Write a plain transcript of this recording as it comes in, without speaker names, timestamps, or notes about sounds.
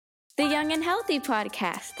the Young and Healthy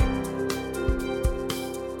podcast.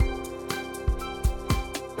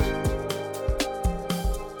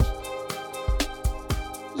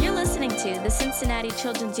 You're listening to the Cincinnati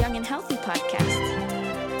Children's Young and Healthy podcast.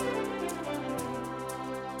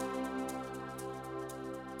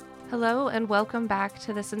 Hello and welcome back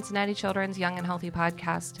to the Cincinnati Children's Young and Healthy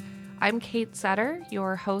podcast. I'm Kate Sutter,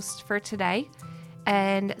 your host for today,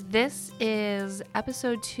 and this is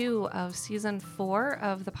episode 2 of season 4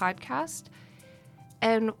 of the podcast,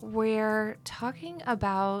 and we're talking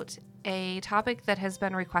about a topic that has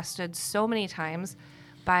been requested so many times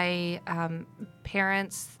by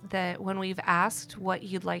parents that when we've asked what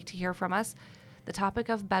you'd like to hear from us, the topic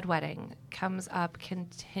of bedwetting comes up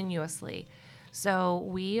continuously. So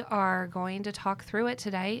we are going to talk through it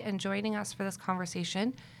today, and joining us for this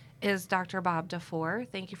conversation is Dr. Bob DeFore.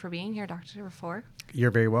 Thank you for being here, Dr. DeFore.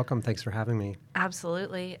 You're very welcome. Thanks for having me.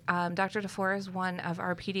 Absolutely. Dr. DeFore is one of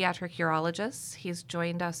our pediatric urologists. He's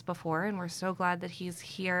joined us before, and we're so glad that he's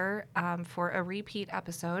here for a repeat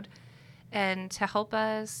episode and to help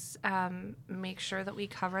us make sure that we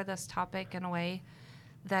cover this topic in a way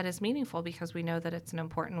that is meaningful, because we know that it's an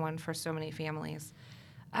important one for so many families.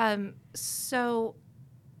 So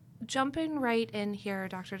jumping right in here,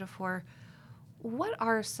 Dr. DeFore, what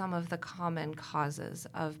are some of the common causes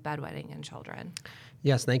of bedwetting in children?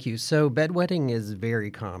 Yes, thank you. So bedwetting is very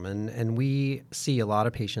common, and we see a lot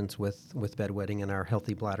of patients with bedwetting in our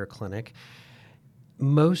Healthy Bladder Clinic.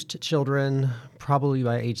 Most children, probably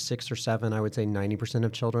by age 6 or 7, I would say 90%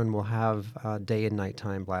 of children will have day and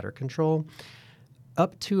nighttime bladder control.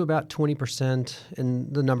 Up to about 20%,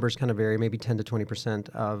 and the numbers kind of vary, maybe 10 to 20%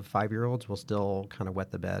 of 5-year-olds will still kind of wet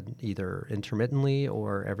the bed either intermittently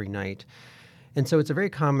or every night. And so it's a very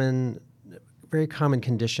common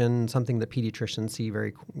condition, something that pediatricians see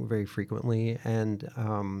very, very frequently, and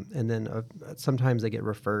then sometimes they get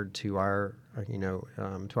referred to our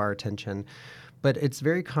attention. But it's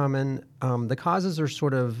very common. The causes are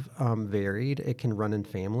sort of varied. It can run in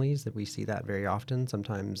families, that we see that very often.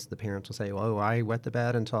 Sometimes the parents will say, "Oh, I wet the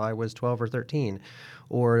bed until I was 12 or 13,"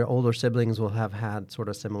 or older siblings will have had sort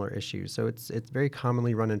of similar issues. So it's very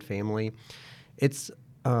commonly run in family. It's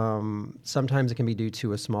sometimes it can be due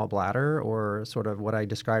to a small bladder, or sort of what I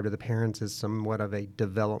describe to the parents is somewhat of a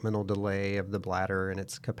developmental delay of the bladder and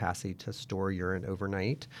its capacity to store urine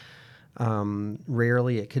overnight.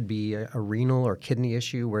 Rarely it could be a renal or kidney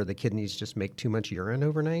issue where the kidneys just make too much urine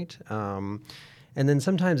overnight. And then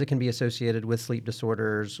sometimes it can be associated with sleep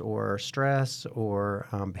disorders or stress or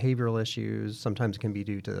behavioral issues. Sometimes it can be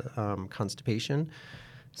due to constipation.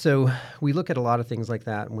 So we look at a lot of things like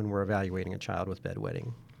that when we're evaluating a child with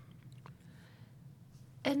bedwetting.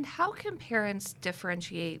 And how can parents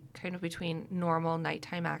differentiate kind of between normal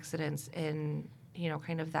nighttime accidents in,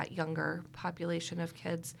 kind of that younger population of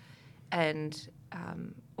kids and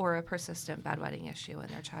or a persistent bedwetting issue in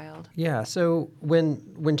their child? Yeah, so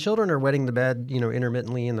when children are wetting the bed,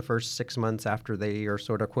 intermittently in the first 6 months after they are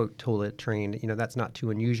sort of, quote, toilet trained, that's not too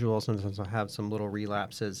unusual. Sometimes they'll have some little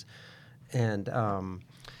relapses and,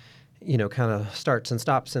 kind of starts and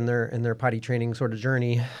stops in their potty training sort of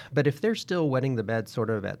journey. But if they're still wetting the bed sort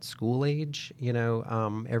of at school age,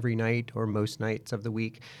 every night or most nights of the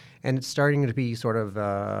week, and it's starting to be sort of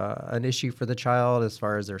an issue for the child as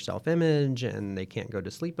far as their self-image, and they can't go to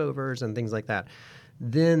sleepovers and things like that,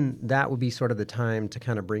 then that would be sort of the time to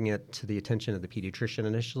kind of bring it to the attention of the pediatrician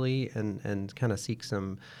initially and kind of seek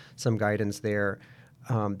some guidance there.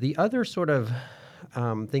 The other sort of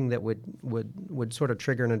thing that would sort of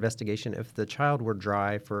trigger an investigation if the child were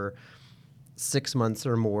dry for 6 months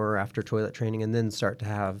or more after toilet training and then start to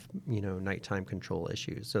have, nighttime control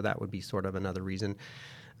issues. So that would be sort of another reason.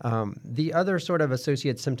 The other sort of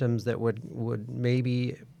associated symptoms that would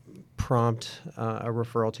maybe prompt a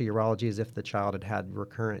referral to urology is if the child had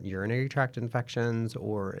recurrent urinary tract infections,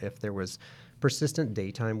 or if there was persistent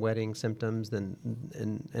daytime wetting symptoms, then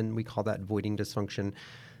and we call that voiding dysfunction.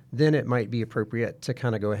 Then it might be appropriate to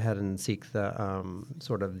kind of go ahead and seek the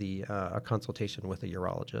a consultation with a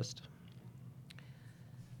urologist.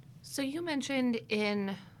 So you mentioned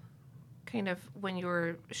in kind of when you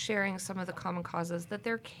were sharing some of the common causes that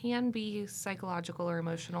there can be psychological or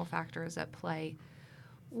emotional factors at play.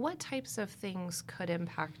 What types of things could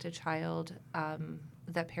impact a child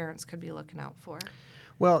that parents could be looking out for?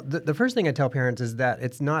 Well, the first thing I tell parents is that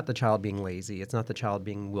it's not the child being lazy. It's not the child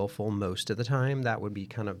being willful most of the time. That would be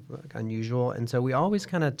kind of unusual. And so we always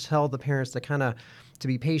kind of tell the parents to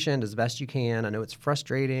be patient as best you can. I know it's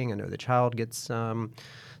frustrating. I know the child gets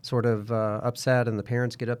sort of upset and the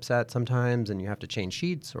parents get upset sometimes, and you have to change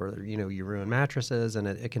sheets or, you ruin mattresses, and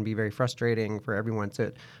it can be very frustrating for everyone.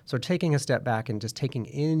 So taking a step back and just taking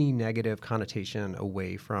any negative connotation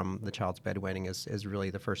away from the child's bedwetting is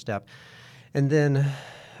really the first step. And then,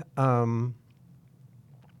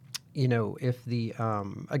 if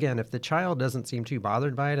the child doesn't seem too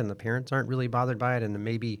bothered by it and the parents aren't really bothered by it, and then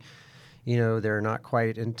maybe, they're not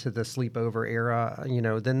quite into the sleepover era,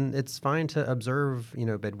 then it's fine to observe,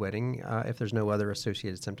 bedwetting if there's no other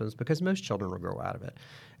associated symptoms, because most children will grow out of it.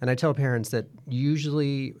 And I tell parents that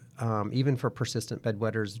usually, even for persistent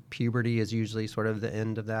bedwetters, puberty is usually sort of the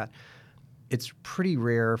end of that. It's pretty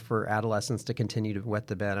rare for adolescents to continue to wet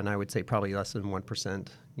the bed, and I would say probably less than 1%,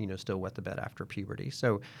 still wet the bed after puberty.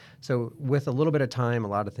 So with a little bit of time, a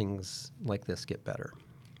lot of things like this get better.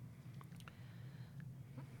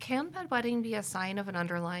 Can bedwetting be a sign of an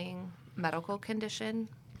underlying medical condition?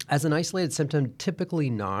 As an isolated symptom, typically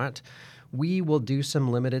not. We will do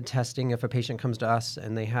some limited testing if a patient comes to us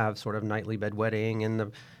and they have sort of nightly bedwetting,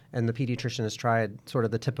 and the pediatrician has tried sort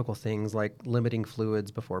of the typical things like limiting fluids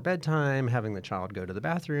before bedtime, having the child go to the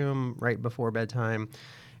bathroom right before bedtime.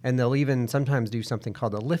 And they'll even sometimes do something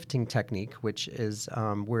called a lifting technique, which is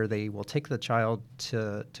where they will take the child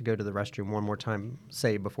to go to the restroom one more time,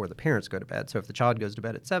 say, before the parents go to bed. So if the child goes to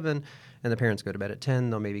bed at 7 and the parents go to bed at 10,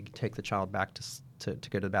 they'll maybe take the child back to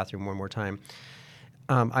go to the bathroom one more time.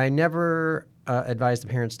 I never advise the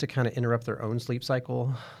parents to kind of interrupt their own sleep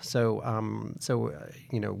cycle. So,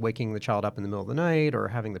 waking the child up in the middle of the night or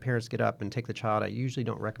having the parents get up and take the child, I usually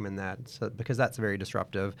don't recommend that because that's very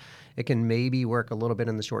disruptive. It can maybe work a little bit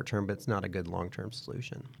in the short term, but it's not a good long-term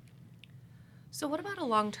solution. So what about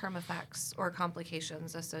long-term effects or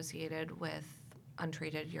complications associated with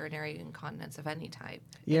untreated urinary incontinence of any type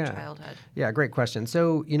in childhood? Yeah, great question.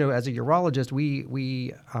 So, as a urologist,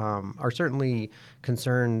 we are certainly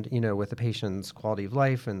concerned, with the patient's quality of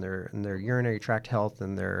life and their urinary tract health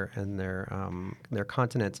and their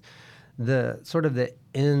continence. The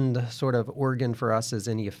end sort of organ for us is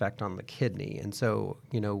any effect on the kidney. And so,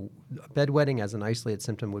 bedwetting as an isolated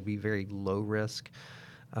symptom would be very low risk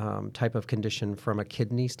type of condition from a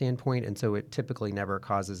kidney standpoint. And so it typically never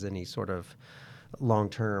causes any sort of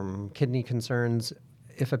long-term kidney concerns.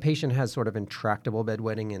 If a patient has sort of intractable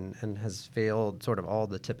bedwetting and has failed sort of all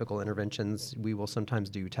the typical interventions, we will sometimes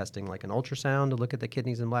do testing like an ultrasound to look at the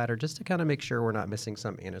kidneys and bladder just to kind of make sure we're not missing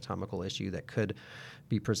some anatomical issue that could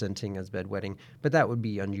be presenting as bedwetting. But that would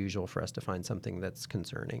be unusual for us to find something that's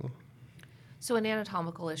concerning. So an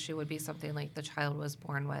anatomical issue would be something like the child was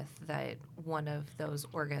born with, that one of those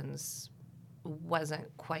organs wasn't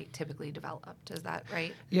quite typically developed. Is that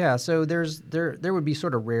right? Yeah, so there would be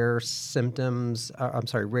sort of rare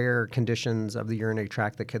conditions of the urinary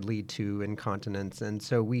tract that could lead to incontinence. And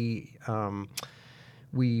so we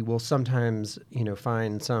will sometimes,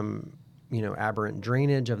 find some, aberrant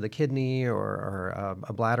drainage of the kidney or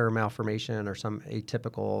a bladder malformation or some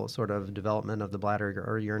atypical sort of development of the bladder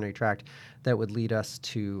or urinary tract that would lead us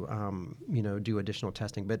to, do additional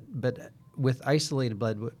testing. But with isolated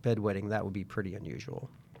bedwetting, that would be pretty unusual.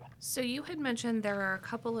 So you had mentioned there are a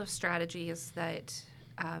couple of strategies that,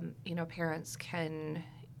 parents can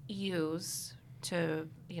use to,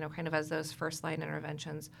 kind of as those first line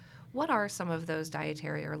interventions. What are some of those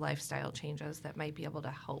dietary or lifestyle changes that might be able to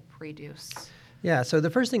help reduce? Yeah, so the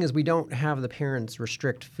first thing is we don't have the parents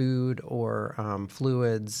restrict food or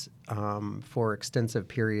fluids for extensive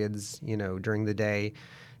periods, during the day,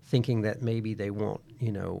 thinking that maybe they won't,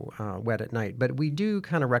 wet at night. But we do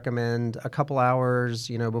kind of recommend a couple hours,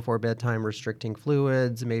 before bedtime, restricting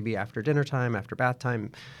fluids, maybe after dinner time, after bath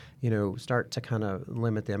time, start to kind of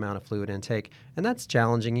limit the amount of fluid intake. And that's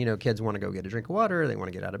challenging. Kids want to go get a drink of water. They want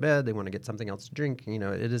to get out of bed. They want to get something else to drink.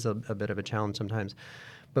 It is a bit of a challenge sometimes.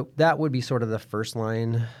 But that would be sort of the first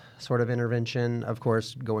line sort of intervention. Of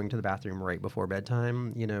course, going to the bathroom right before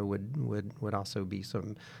bedtime, would also be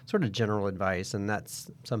some sort of general advice. And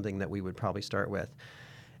that's something that we would probably start with.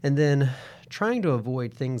 And then trying to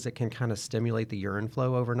avoid things that can kind of stimulate the urine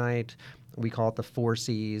flow overnight. We call it the 4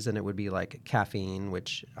 C's, and it would be like caffeine,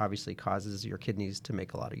 which obviously causes your kidneys to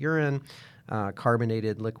make a lot of urine,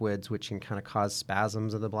 carbonated liquids, which can kind of cause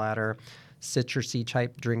spasms of the bladder, citrusy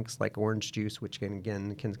type drinks like orange juice, which can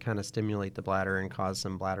kind of stimulate the bladder and cause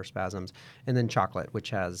some bladder spasms, and then chocolate, which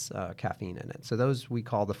has caffeine in it. So those we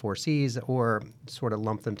call the 4 C's, or sort of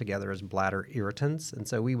lump them together as bladder irritants. And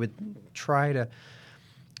so we would try to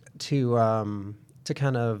to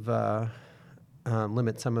kind of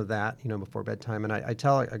limit some of that, before bedtime. And I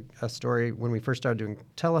tell a story when we first started doing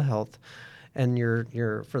telehealth, and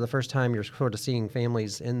you're for the first time you're sort of seeing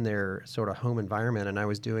families in their sort of home environment. And I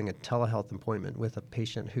was doing a telehealth appointment with a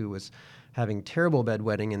patient who was having terrible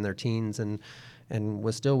bedwetting in their teens and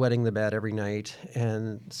was still wetting the bed every night.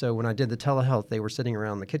 And so when I did the telehealth, they were sitting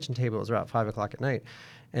around the kitchen table. It was about 5 o'clock at night,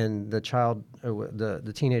 and the child,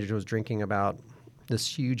 the teenager, was drinking about this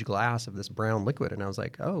huge glass of this brown liquid. And I was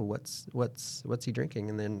like, oh, what's he drinking?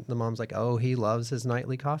 And then the mom's like, oh, he loves his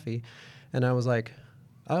nightly coffee. And I was like,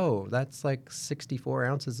 oh, that's like 64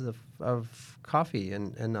 ounces of coffee.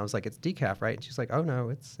 And I was like, it's decaf, right? And she's like, oh, no,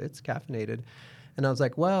 it's caffeinated. And I was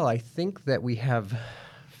like, well, I think that we have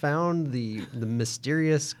found the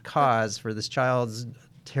mysterious cause for this child's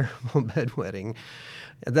terrible bedwetting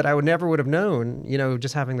that I would have known,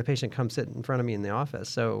 just having the patient come sit in front of me in the office.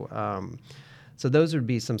 So those would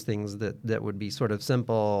be some things that would be sort of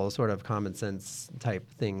simple, sort of common sense type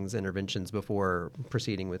things, interventions before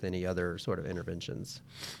proceeding with any other sort of interventions.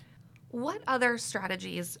 What other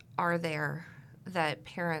strategies are there that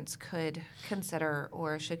parents could consider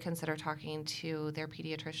or should consider talking to their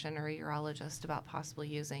pediatrician or urologist about possibly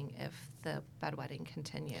using if the bedwetting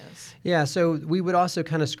continues? Yeah, so we would also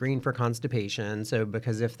kind of screen for constipation. So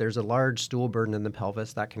because if there's a large stool burden in the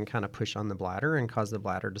pelvis, that can kind of push on the bladder and cause the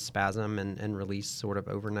bladder to spasm and release sort of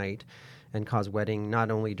overnight and cause wetting not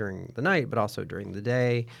only during the night but also during the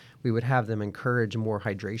day. We would have them encourage more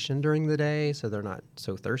hydration during the day so they're not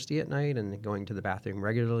so thirsty at night and going to the bathroom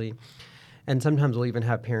regularly. And sometimes we'll even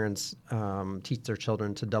have parents teach their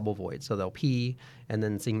children to double void. So they'll pee and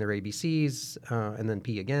then sing their ABCs and then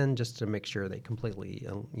pee again just to make sure they completely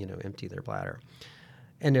empty their bladder.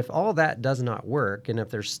 And if all that does not work, and if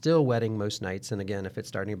they're still wetting most nights, and again, if it's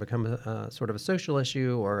starting to become a sort of a social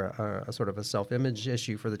issue or a sort of a self-image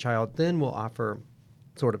issue for the child, then we'll offer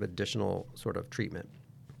sort of additional sort of treatment.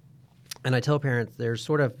 And I tell parents there's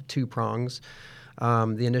sort of two prongs.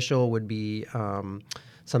 The initial would be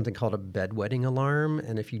something called a bedwetting alarm.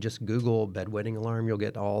 And if you just Google bedwetting alarm, you'll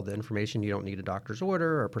get all the information. You don't need a doctor's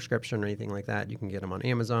order or prescription or anything like that. You can get them on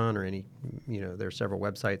Amazon or any, there's several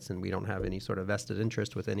websites, and we don't have any sort of vested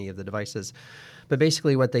interest with any of the devices. But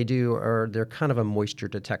basically what they do are they're kind of a moisture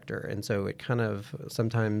detector. And so it kind of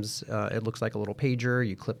sometimes it looks like a little pager.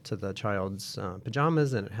 You clip to the child's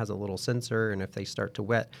pajamas, and it has a little sensor. And if they start to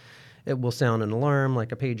wet, it will sound an alarm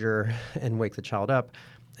like a pager and wake the child up.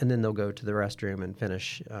 And then they'll go to the restroom and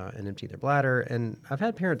finish and empty their bladder. And I've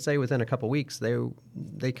had parents say within a couple weeks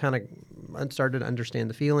they kind of started to understand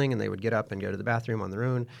the feeling, and they would get up and go to the bathroom on their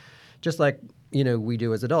own, just like we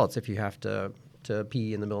do as adults. If you have to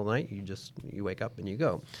pee in the middle of the night, you wake up and you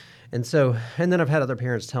go. And then I've had other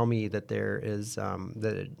parents tell me that there is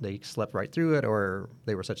that they slept right through it, or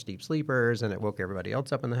they were such deep sleepers and it woke everybody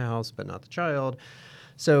else up in the house, but not the child.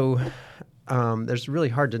 So there's really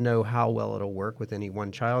hard to know how well it'll work with any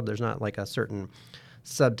one child. There's not like a certain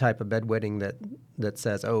subtype of bedwetting that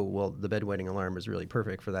says, oh, well, the bedwetting alarm is really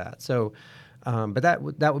perfect for that. So, but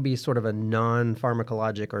that would be sort of a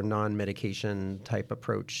non-pharmacologic or non-medication type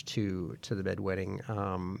approach to the bedwetting.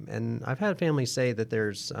 And I've had families say that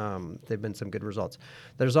they've been some good results.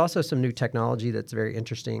 There's also some new technology that's very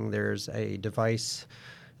interesting. There's a device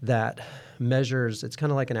that measures, it's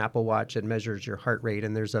kind of like an Apple Watch. It measures your heart rate,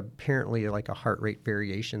 and there's apparently like a heart rate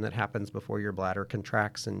variation that happens before your bladder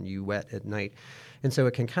contracts and you wet at night. And so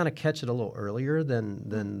it can kind of catch it a little earlier than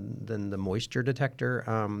the moisture detector.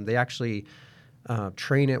 They actually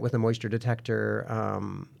train it with a moisture detector.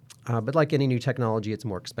 But like any new technology, it's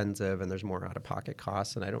more expensive and there's more out-of-pocket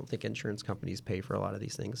costs, and I don't think insurance companies pay for a lot of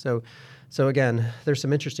these things. So again, there's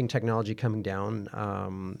some interesting technology coming down,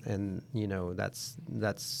 and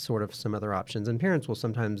that's sort of some other options. And parents will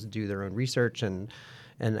sometimes do their own research and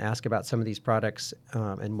ask about some of these products,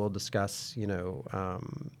 and we'll discuss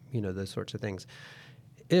those sorts of things.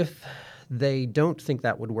 If they don't think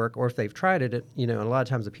that would work, or if they've tried it, and a lot of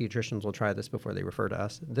times the pediatricians will try this before they refer to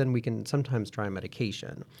us, then we can sometimes try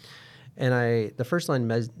medication. And the first-line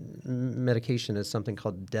medication is something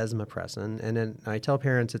called desmopressin, and then I tell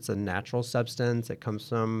parents it's a natural substance. It comes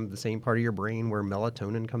from the same part of your brain where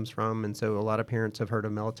melatonin comes from, and so a lot of parents have heard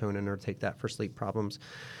of melatonin or take that for sleep problems.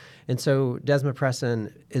 And so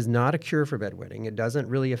desmopressin is not a cure for bedwetting. It doesn't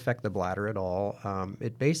really affect the bladder at all.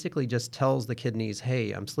 It basically just tells the kidneys,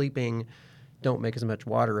 hey, I'm sleeping, don't make as much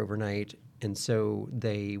water overnight, and so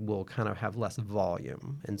they will kind of have less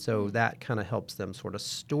volume. And so that kind of helps them sort of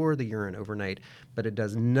store the urine overnight, but it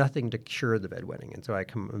does nothing to cure the bedwetting. And so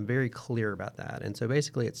I'm very clear about that. And so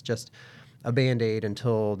basically it's just a Band-Aid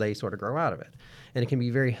until they sort of grow out of it. And it can be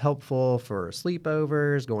very helpful for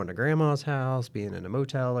sleepovers, going to grandma's house, being in a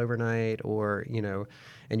motel overnight, or,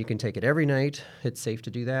 and you can take it every night. It's safe to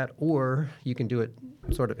do that. Or you can do it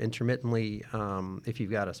sort of intermittently if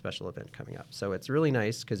you've got a special event coming up. So it's really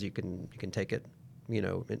nice because you can take it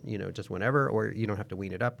just whenever, or you don't have to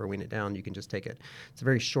wean it up or wean it down. You can just take it. It's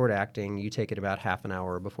very short acting. You take it about half an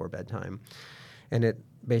hour before bedtime. And it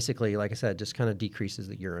basically, like I said, just kind of decreases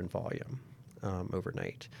the urine volume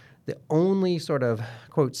overnight. The only sort of,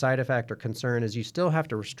 quote, side effect or concern is you still have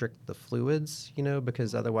to restrict the fluids,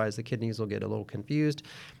 because otherwise the kidneys will get a little confused.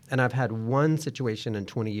 And I've had one situation in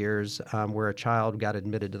 20 years where a child got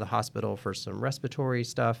admitted to the hospital for some respiratory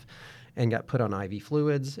stuff and got put on IV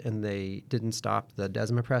fluids, and they didn't stop the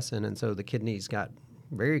desmopressin, and so the kidneys got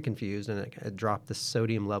very confused, and it dropped the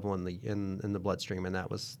sodium level in the bloodstream, and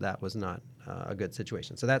that was not a good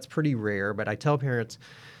situation. So that's pretty rare, but I tell parents,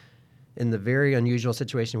 in the very unusual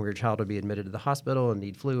situation where your child would be admitted to the hospital and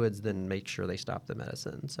need fluids, then make sure they stop the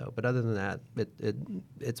medicine. So, but other than that,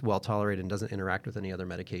 it's well tolerated and doesn't interact with any other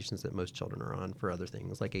medications that most children are on for other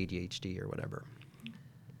things like ADHD or whatever.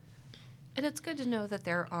 And it's good to know that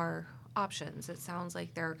there are options. It sounds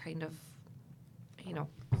like there are kind of,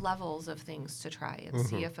 levels of things to try and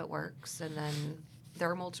see if it works, and then there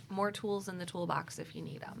are more tools in the toolbox if you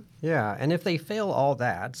need them. Yeah, and if they fail all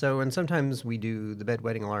that, and sometimes we do the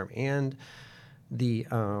bedwetting alarm and the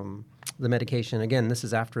medication. Again, this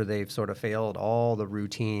is after they've sort of failed all the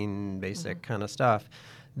routine, basic kind of stuff.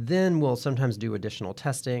 Then we'll sometimes do additional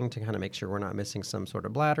testing to kind of make sure we're not missing some sort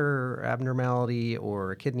of bladder abnormality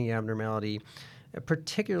or a kidney abnormality,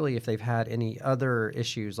 particularly if they've had any other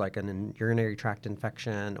issues like an urinary tract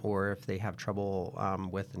infection, or if they have trouble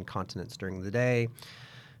with incontinence during the day,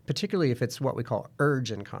 particularly if it's what we call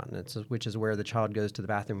urge incontinence, which is where the child goes to the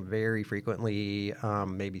bathroom very frequently,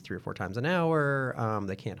 maybe 3 or 4 times an hour.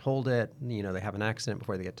 They can't hold it. They have an accident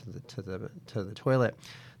before they get to the toilet.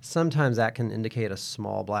 Sometimes that can indicate a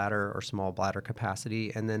small bladder or small bladder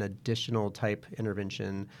capacity, and then additional type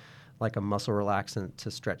intervention like a muscle relaxant to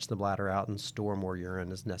stretch the bladder out and store more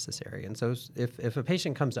urine is necessary. And so if a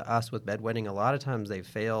patient comes to us with bedwetting, a lot of times they've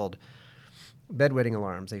failed bedwetting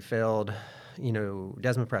alarms. They failed,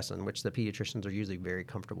 desmopressin, which the pediatricians are usually very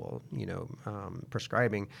comfortable,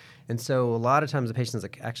 prescribing. And so a lot of times the patients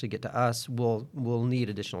that actually get to us will need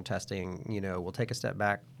additional testing. We'll take a step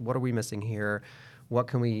back. What are we missing here? What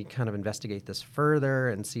can we kind of investigate this further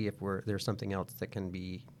and see if there's something else that can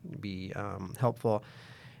be helpful?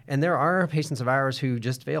 And there are patients of ours who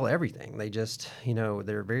just fail everything. They just,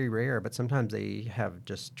 they're very rare, but sometimes they have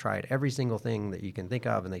just tried every single thing that you can think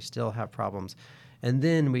of, and they still have problems. And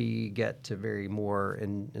then we get to very more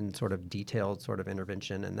in sort of detailed sort of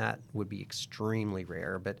intervention, and that would be extremely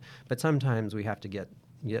rare. But sometimes we have to get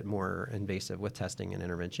more invasive with testing and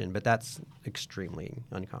intervention, but that's extremely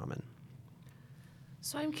uncommon.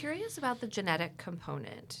 So I'm curious about the genetic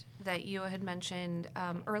component that you had mentioned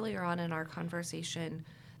earlier on in our conversation,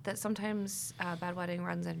 that sometimes bedwetting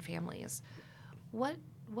runs in families. What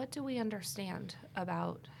do we understand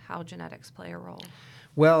about how genetics play a role?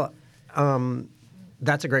 Well,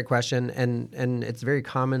 that's a great question, and it's very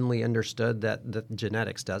commonly understood that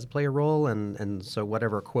genetics does play a role, and so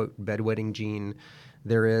whatever, quote, bedwetting gene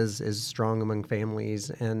there is strong among families.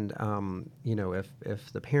 And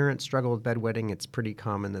if the parents struggle with bedwetting, it's pretty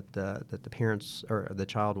common that the parents or the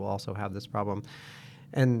child will also have this problem.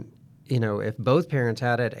 And if both parents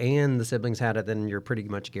had it and the siblings had it, then you're pretty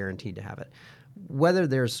much guaranteed to have it. Whether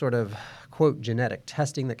there's sort of, quote, genetic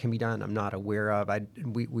testing that can be done, I'm not aware of.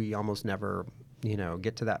 We almost never,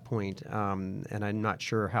 get to that point, and I'm not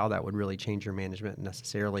sure how that would really change your management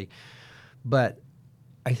necessarily. But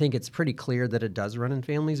I think it's pretty clear that it does run in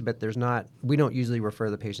families, but we don't usually refer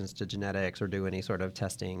the patients to genetics or do any sort of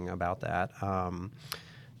testing about that.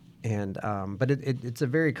 But it's a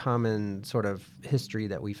very common sort of history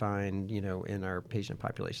that we find, in our patient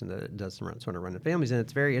population, that it does run in families. And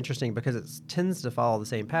it's very interesting because it tends to follow the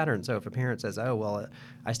same pattern. So if a parent says, oh, well,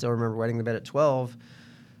 I still remember wetting the bed at 12,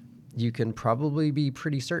 you can probably be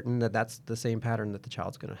pretty certain that that's the same pattern that the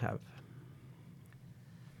child's going to have.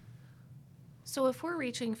 So if we're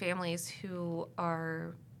reaching families who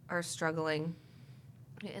are struggling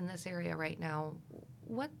in this area right now,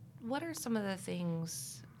 what are some of the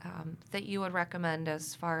things that you would recommend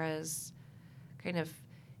as far as kind of,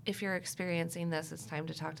 if you're experiencing this, it's time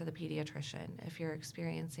to talk to the pediatrician. If you're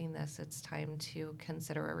experiencing this, it's time to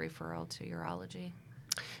consider a referral to urology?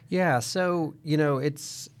 Yeah, so,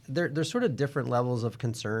 there's sort of different levels of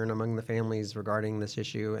concern among the families regarding this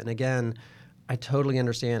issue. And again, I totally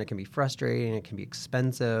understand it can be frustrating, it can be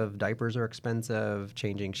expensive. Diapers are expensive,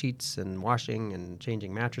 changing sheets and washing and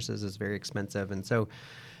changing mattresses is very expensive. And so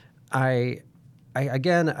I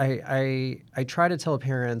I try to tell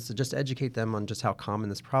parents to just educate them on just how common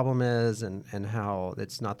this problem is and how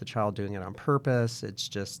it's not the child doing it on purpose.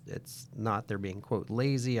 It's not they're being, quote,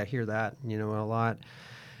 lazy. I hear that, a lot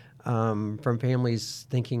from families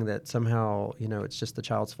thinking that somehow, it's just the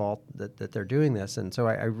child's fault that they're doing this. And so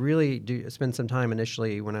I really do spend some time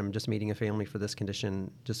initially when I'm just meeting a family for this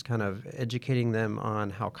condition, just kind of educating them on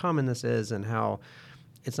how common this is and how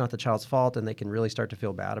it's not the child's fault, and they can really start to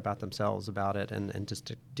feel bad about themselves about it, and just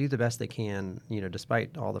to do the best they can,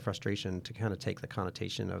 despite all the frustration, to kind of take the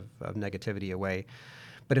connotation of negativity away.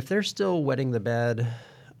 But if they're still wetting the bed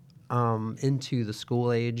into the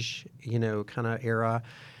school age, kind of era,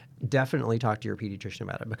 definitely talk to your pediatrician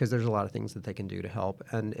about it, because there's a lot of things that they can do to help.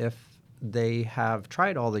 And if they have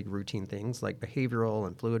tried all the routine things like behavioral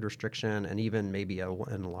and fluid restriction and even maybe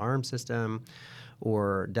an alarm system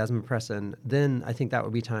or desmopressin, then I think that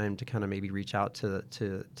would be time to kind of maybe reach out to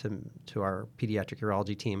our pediatric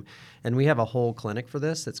urology team. And we have a whole clinic for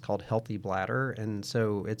this. It's called Healthy Bladder. And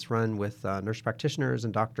so it's run with nurse practitioners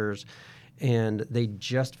and doctors, and they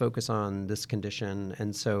just focus on this condition.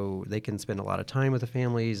 And so they can spend a lot of time with the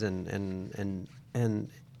families and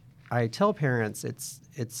I tell parents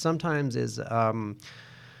it sometimes is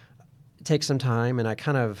takes some time, and I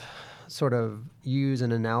kind of sort of use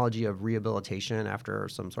an analogy of rehabilitation after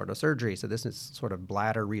some sort of surgery. So this is sort of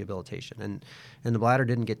bladder rehabilitation, and the bladder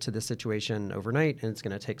didn't get to this situation overnight, and it's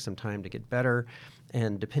going to take some time to get better.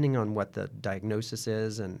 And depending on what the diagnosis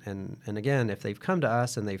is, and again, if they've come to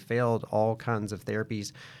us and they've failed all kinds of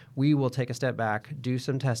therapies, we will take a step back, do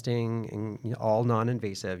some testing, and all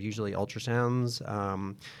non-invasive, usually ultrasounds.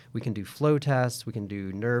 We can do flow tests. We can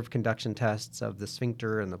do nerve conduction tests of the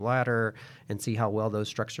sphincter and the bladder and see how well those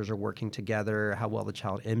structures are working together, how well the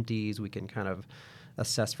child empties. We can kind of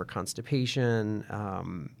assess for constipation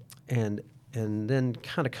and then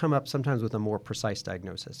kind of come up sometimes with a more precise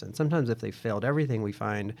diagnosis. And sometimes if they failed everything, we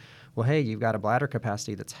find, well, hey, you've got a bladder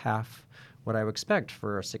capacity that's half what I would expect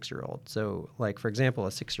for a 6-year-old. So, like, for example, a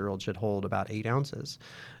 6-year-old should hold about 8 ounces.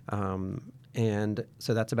 And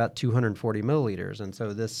so that's about 240 milliliters. And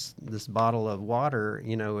so this bottle of water,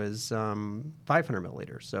 is 500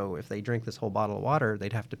 milliliters. So if they drink this whole bottle of water,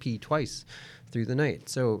 they'd have to pee twice through the night.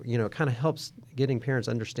 So, it kind of helps getting parents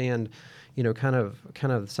understand, kind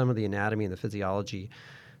of some of the anatomy and the physiology.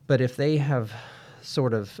 But if they have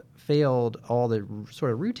sort of failed all the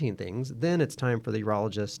sort of routine things, then it's time for the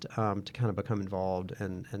urologist to kind of become involved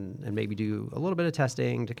and maybe do a little bit of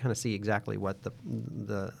testing to kind of see exactly what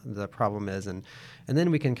the problem is, and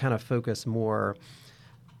then we can kind of focus more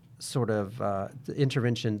sort of the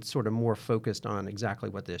intervention sort of more focused on exactly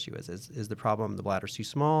what the issue is. Is the problem the bladder's too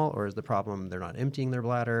small, or is the problem they're not emptying their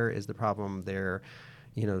bladder? Is the problem the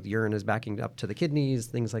urine is backing up to the kidneys,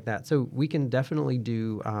 things like that. So we can definitely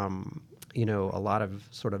do a lot of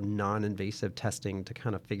sort of non-invasive testing to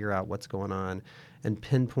kind of figure out what's going on and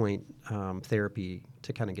pinpoint therapy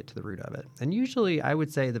to kind of get to the root of it. And usually I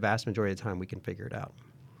would say the vast majority of the time we can figure it out.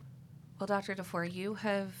 Well, Dr. DeFore, you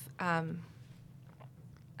have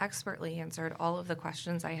expertly answered all of the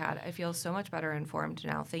questions I had. I feel so much better informed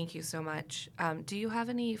now. Thank you so much. Do you have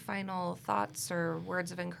any final thoughts or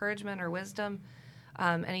words of encouragement or wisdom?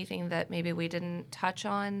 Anything that maybe we didn't touch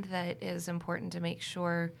on that is important to make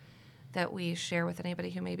sure that we share with anybody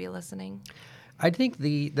who may be listening? I think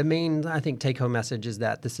the main take-home message is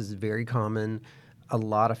that this is very common. A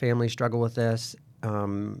lot of families struggle with this.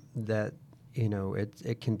 That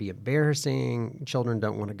it can be embarrassing. Children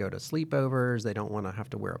don't want to go to sleepovers. They don't want to have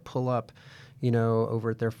to wear a pull-up, over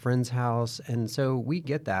at their friend's house. And so we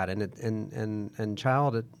get that. And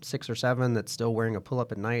child at 6 or 7 that's still wearing a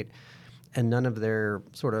pull-up at night, and none of their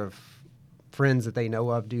sort of friends that they know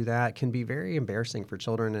of do that, can be very embarrassing for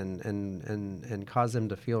children and cause them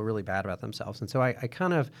to feel really bad about themselves. And so I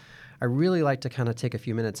really like to kind of take a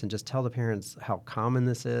few minutes and just tell the parents how common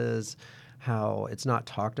this is, how it's not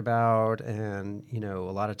talked about, and a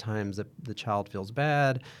lot of times the child feels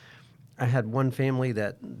bad. I had one family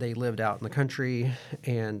that they lived out in the country,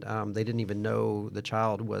 and they didn't even know the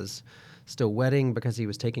child was still wetting because he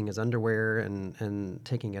was taking his underwear and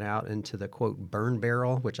taking it out into the, quote, burn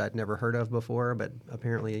barrel, which I'd never heard of before, but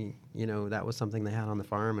apparently, that was something they had on the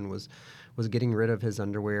farm, and was getting rid of his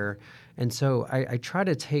underwear. And so I try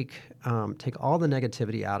to take all the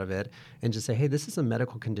negativity out of it and just say, hey, this is a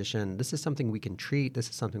medical condition. This is something we can treat. This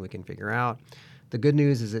is something we can figure out. The good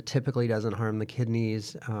news is it typically doesn't harm the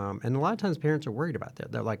kidneys. And a lot of times parents are worried about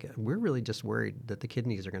that. They're like, we're really just worried that the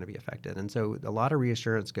kidneys are going to be affected. And so a lot of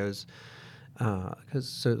reassurance goes because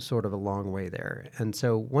sort of a long way there. And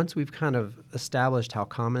so once we've kind of established how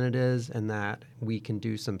common it is and that we can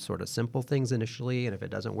do some sort of simple things initially, and if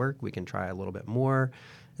it doesn't work, we can try a little bit more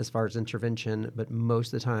as far as intervention, but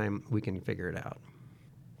most of the time we can figure it out.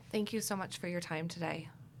 Thank you so much for your time today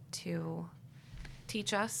to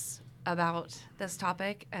teach us about this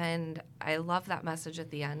topic. And I love that message at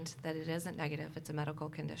the end that it isn't negative, it's a medical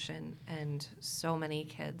condition, and so many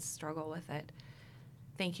kids struggle with it.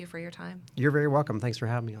 Thank you for your time. You're very welcome. Thanks for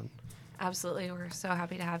having me on. Absolutely. We're so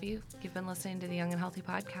happy to have you. You've been listening to the Young and Healthy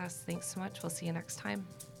podcast. Thanks so much. We'll see you next time.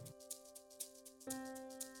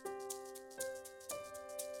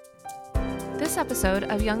 This episode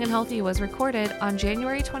of Young and Healthy was recorded on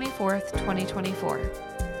January 24th, 2024.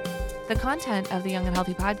 The content of the Young and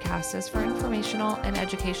Healthy podcast is for informational and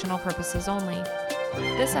educational purposes only.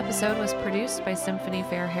 This episode was produced by Symphony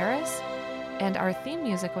Fair Harris, and our theme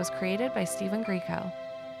music was created by Stephen Greco.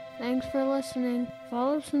 Thanks for listening.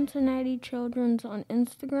 Follow Cincinnati Children's on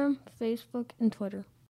Instagram, Facebook, and Twitter.